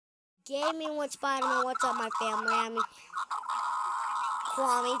Gaming with Spider-Man. What's up, my family? I mean,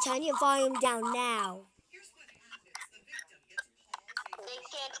 Kwame, turn your volume down now. They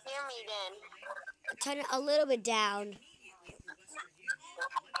can't hear me then. Turn it a little bit down. There.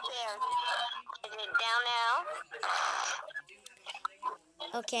 Is it down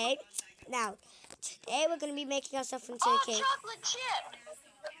now? Okay. Now, today we're going to be making ourselves into a cake. Chocolate chip!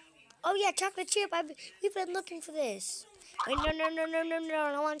 Oh, yeah, chocolate chip. We've been looking for this. Wait, no.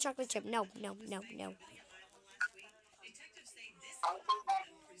 I don't want chocolate chip. No. No,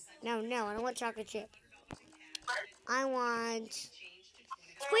 I don't want chocolate chip. I want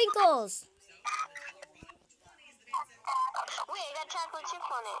sprinkles. Wait, I got chocolate chip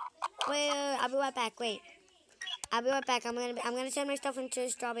on it. Wait, I'll be right back. Wait. I'll be right back. I'm gonna turn my stuff into a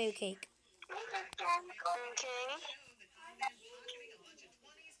strawberry cake. Okay.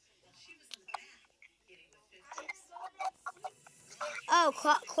 Oh,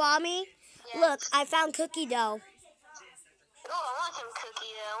 Kwame, Yes. look, I found cookie dough. Oh, I want some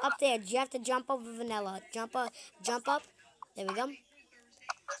cookie dough. Up there, you have to jump over vanilla. Jump up. There we go.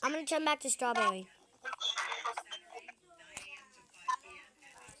 I'm gonna turn back to strawberry.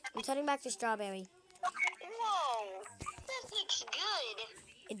 I'm turning back to strawberry. Whoa, this looks good.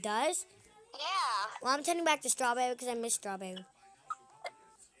 It does? Yeah. Well, I'm turning back to strawberry because I miss strawberry.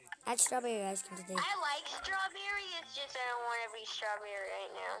 I had strawberry ice cream today. I like strawberry, it's just I don't want every strawberry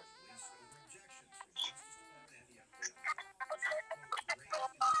right now.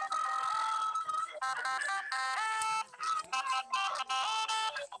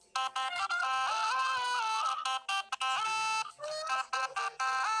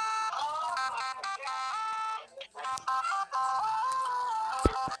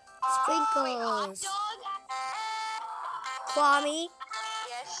 Sprinkles. Dog? Kwame,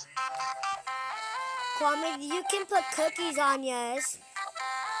 Yes. Kwame, you can put cookies on yours.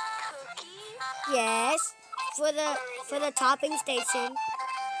 Cookies? Yes. For the topping station,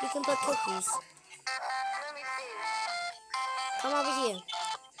 you can put cookies. Let me see. Come over here.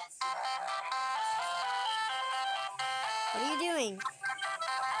 What are you doing? I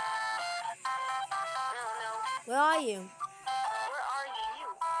don't know. Where are you? Where are you?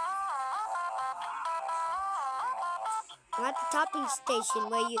 I'm at the topping station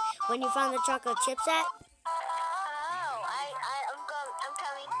when you found the chocolate chips at. Oh, I'm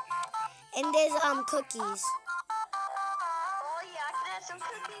coming. And there's cookies. Oh yeah, I can have some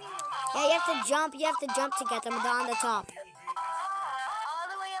cookies. Yeah, you have to jump to get them. They're on the top. All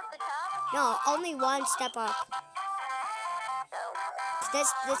the way up the top? No, only one step up. Oh.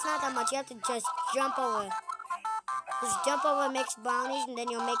 That's not that much. You have to just jump over. Just jump over mixed brownies and then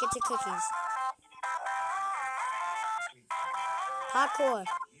you'll make it to cookies. Parkour.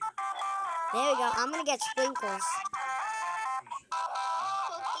 There we go. I'm gonna get sprinkles.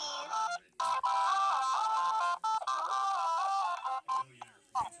 Cookies.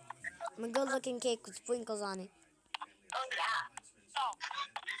 I'm a good looking cake with sprinkles on it. Oh yeah.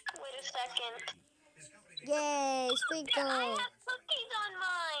 Wait a second. Yay, I sprinkles. have cookies on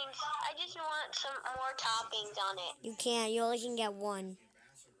mine. I just want some more toppings on it. You can't. You only can get one.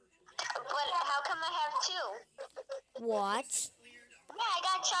 But how come I have two? What? Yeah, I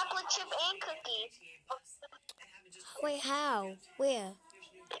got chocolate chip and cookies. Wait, how? Where?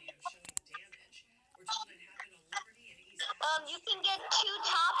 You can get two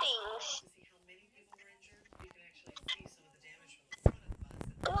toppings.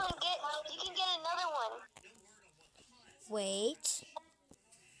 Come on, you can get another one. Wait.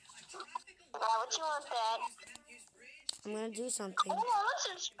 Why would you want that? I'm gonna do something. Oh, I want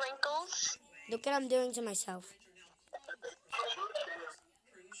some sprinkles. Look what I'm doing to myself.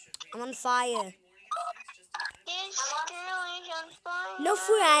 I'm on fire. This girl is on fire. No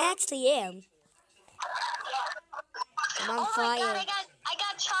food, I actually am. I'm on Oh fire. my god, I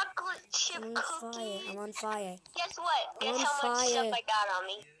got chocolate chip I'm on cookies. fire. I'm on fire. Guess what? Guess on how much fire. stuff I got on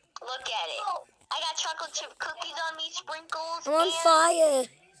me. Look at it. I got chocolate chip cookies on me, sprinkles. I'm on and fire.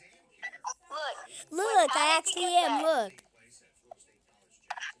 Look. Look, how I did you actually get am. that? Look.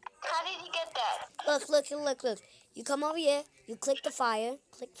 How did you get that? Look. You come over here. You click the fire.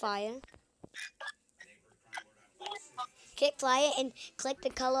 Click fire. Click fire and click the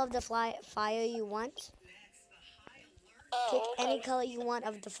color of the fire you want. Pick Oh, any color you want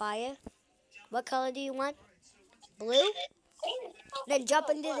of the fire. What color do you want? Blue? Then jump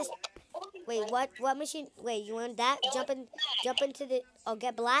into this. Wait, what machine? Wait, you want that? Jump into the. Oh,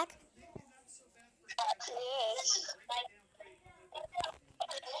 get black? Yes.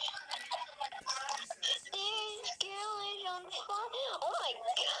 This girl is on fire. Oh my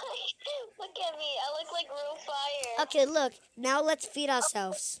god. Look at me. I look like real fire. Okay, look. Now let's feed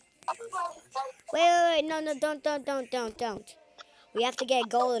ourselves. Wait. No, don't. We have to get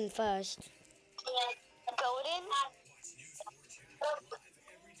golden first. Golden?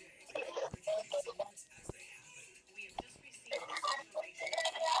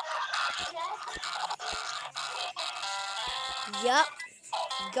 Yup,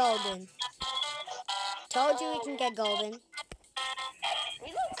 golden. Told you we can get golden.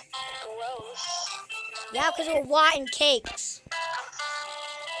 We look gross. Yeah, because we're white cakes.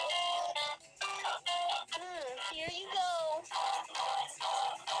 Here you go.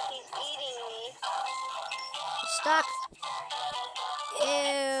 He's eating me. Stuck.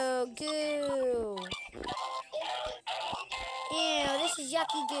 Ew, goo. Ew, this is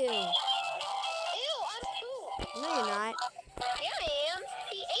yucky goo. Ew, I'm poop. No, you're not. Yeah, I am.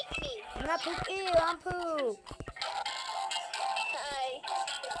 He ate me. I'm not poop. Ew, I'm poop. Hi.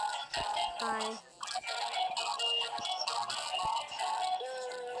 Hi.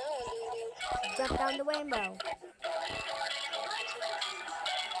 No, Jump down the rainbow.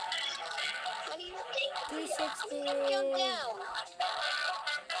 What do you think? 360. Jump down.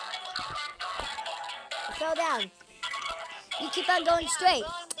 I fell down. You keep on going straight.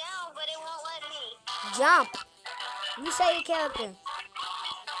 I'm going down, but it won't let me. Jump. You say your character. I'm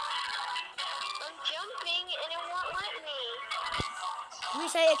jumping and it won't let me. You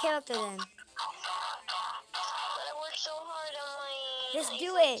say your character then. But I worked so hard on my... Just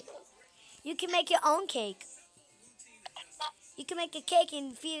do it. You can make your own cake. You can make a cake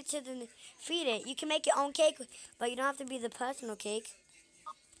and feed it. You can make your own cake, but you don't have to be the personal cake.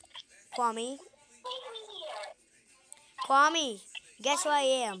 Kwame. Kwame, guess who I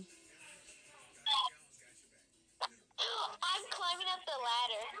am? I'm climbing up the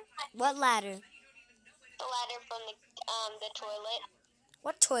ladder. What ladder? The ladder from the toilet.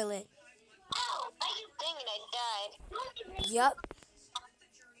 What toilet? Dang it, I died. Yup.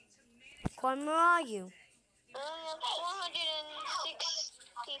 Kwame, where are you? I have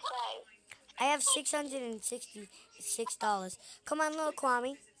 465. I have $666. Come on, little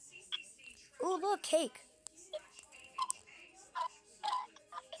Kwame. Ooh, look, cake.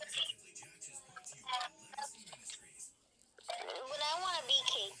 But I want a bee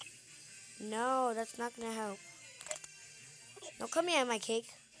cake. No, that's not gonna help. No, come here, my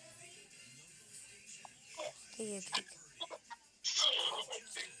cake. Take your cake.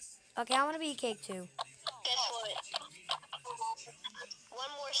 Okay, I want to be a cake too. Guess what?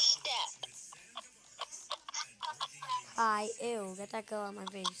 One more step. Hi, ew, get that girl on my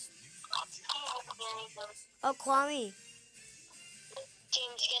face. Oh, Kwame.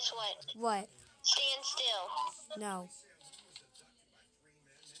 James, guess what? What? Stand still. No.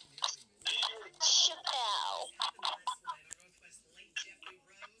 Chappelle.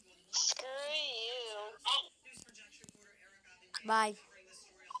 Screw you. Bye.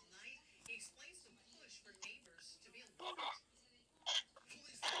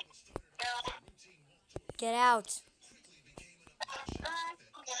 Get out.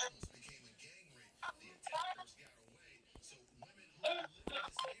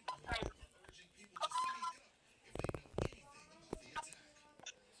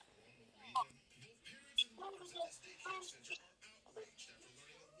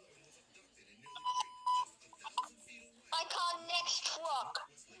 I call next truck.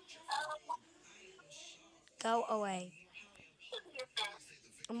 Go away.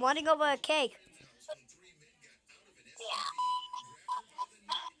 I'm wanting over a cake.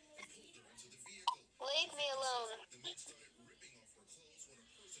 Leave me alone.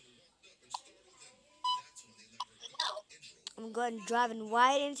 I'm going driving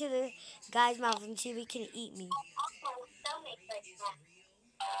right into the guy's mouth and see if he can eat me.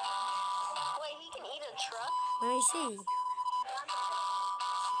 Wait, he can eat a truck? Let me see.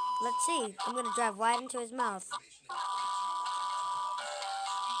 Let's see. I'm going to drive right into his mouth. Oh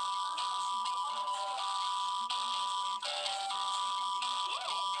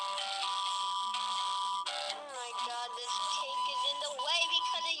my god, this cake is in the way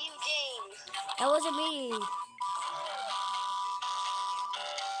because of you, James. That wasn't me.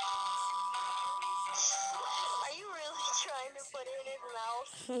 Are you really trying to put it in his mouth?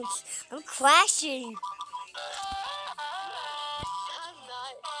 I'm crashing. I'm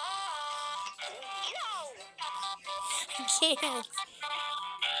not. Go! I can't.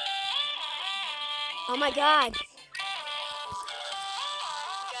 Oh my god.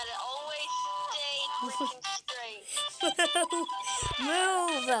 Gotta always stay freaking straight.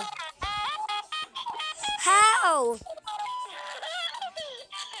 Move. How? I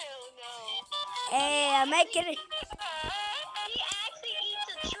don't know. Hey, I'm making it. He actually eats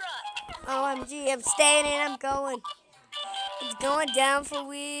a truck. OMG, I'm staying in. I'm going. It's Going down for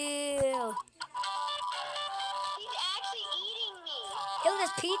real. He's actually eating me. Ew,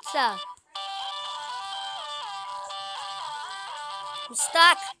 there's pizza. I'm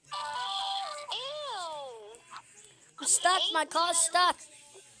stuck. Ew. I'm stuck. My car's stuck.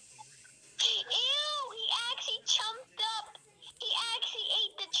 Ew, he actually chumped up. He actually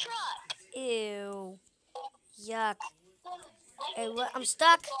ate the truck. Ew. Yuck. Hey, what? I'm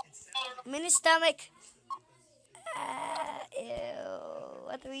stuck. I'm in his stomach. Ew.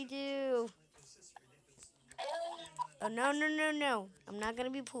 What do we do? Oh, no, no, no, no. I'm not going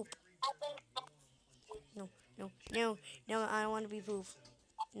to be poop. No, no, no, no. I don't want to be poop.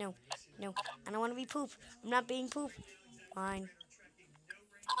 No, no. I don't want to be poop. I'm not being poop. Fine.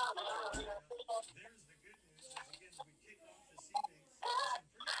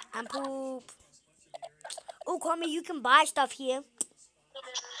 I'm poop. Oh, Kwame, you can buy stuff here.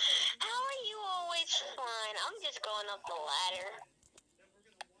 How are you always fine? I'm just going up the ladder.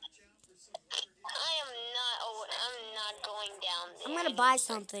 I'm not going down there. I'm gonna buy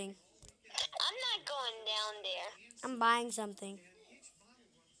something. I'm not going down there. I'm buying something.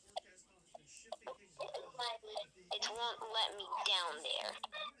 It won't let me down there.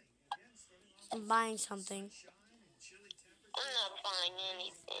 I'm buying something. I'm not buying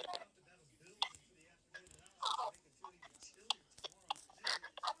anything.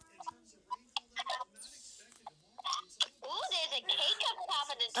 Ooh, there's a cake up top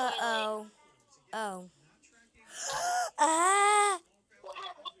of the toilet. Uh-oh. Oh. Ah!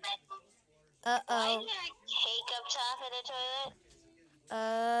 Why is Uh-oh. there a cake up top of the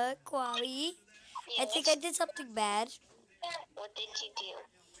toilet? Kwame. Yeah, I think I did something bad. what did you do?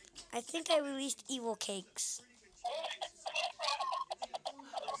 I think I released evil cakes.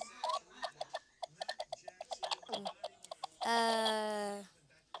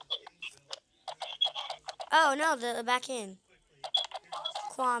 Oh, no, they're back in.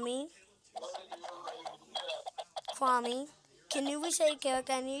 Kwame. Kwame. Can you reset your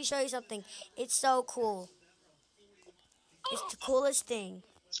character? I need to show you something. It's so cool. It's the coolest thing.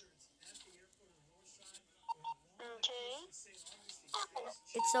 Okay.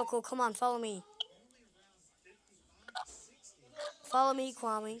 It's so cool. Come on, follow me. Follow me,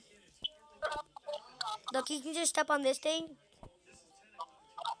 Kwame. Look, you can just step on this thing.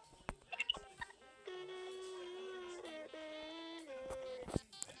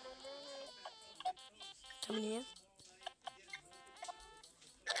 Come in here.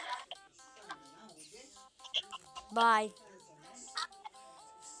 Bye.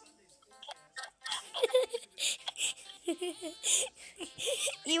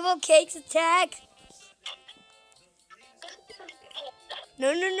 Evil cakes attack.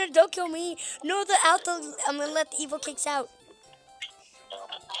 No, no, no, don't kill me. No, I'm gonna let the evil cakes out.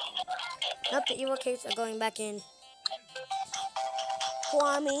 Nope, the evil cakes are going back in.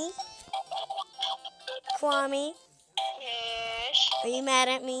 Kwame? Kwame? Yes. Are you mad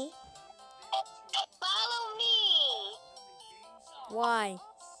at me? Follow me. Why?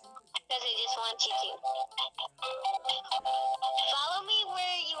 Because I just want you to. Follow me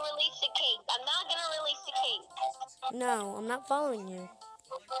where you release the cake. I'm not going to release the cake. No, I'm not following you.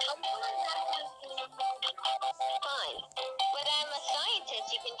 Fine. But I'm a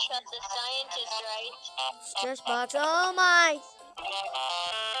scientist. You can trust the scientist, right? Stress box. Oh my!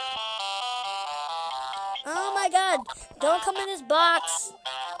 Oh my god! Don't come in this box!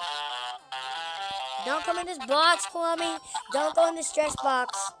 Don't come in this box, Kwame! Don't go in the stress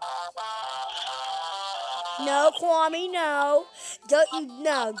box! No, Kwame, no! Don't you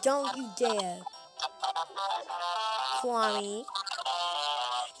dare! Kwame!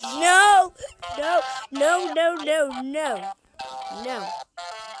 No! No! No! No! No! No! No!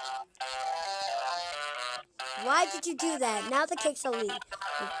 Why did you do that? Now the cakes will leave. I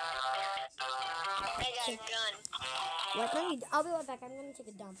got a gun. What? I'll be right back. I'm gonna take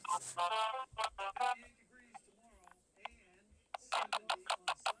a dump.